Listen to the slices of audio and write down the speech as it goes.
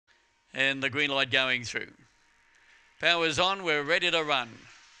and the green light going through. Power's on, we're ready to run.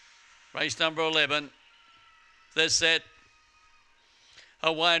 Race number 11. They're set.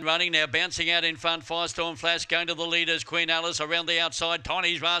 Away and running now, bouncing out in front. Firestorm Flash going to the leaders. Queen Alice around the outside.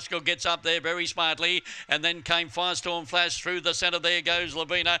 Tiny's Rascal gets up there very smartly. And then came Firestorm Flash through the centre. There goes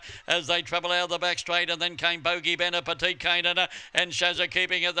Lavina as they travel out of the back straight. And then came Bogey Banner, Petite Canaan, and Shazza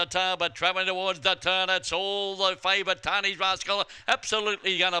keeping at the tail, but travelling towards the turn. It's all the favourite. Tiny's Rascal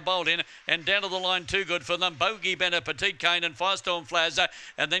absolutely going to bolt in. And down to the line, too good for them. Bogey Banner, Petite Canaan, Firestorm Flash.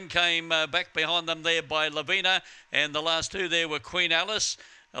 And then came back behind them there by Lavina. And the last two there were Queen Alice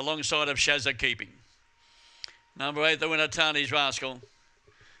alongside of Shazza keeping. Number 8, the winner, Tani's Rascal.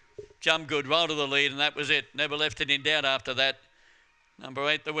 Jumped good, rolled to the lead, and that was it. Never left it in doubt after that. Number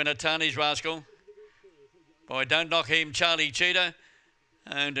 8, the winner, Tani's Rascal. By Don't Knock Him, Charlie Cheetah.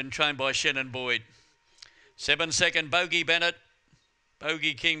 Owned and trained by Shannon Boyd. 7-second, Bogey Bennett.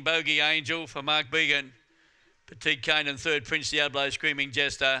 Bogey King, Bogey Angel for Mark Began. Petite Canaan, third, Prince Diablo, Screaming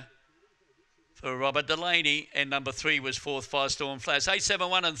Jester for Robert Delaney, and number 3 was fourth, Firestorm Flash.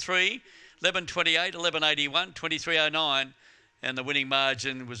 8-7-1 and 3, 11-28, 11-81, 23-09, and the winning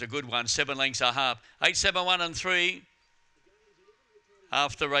margin was a good one, 7 lengths a half. 8-7-1 and 3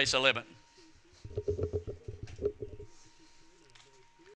 after race 11.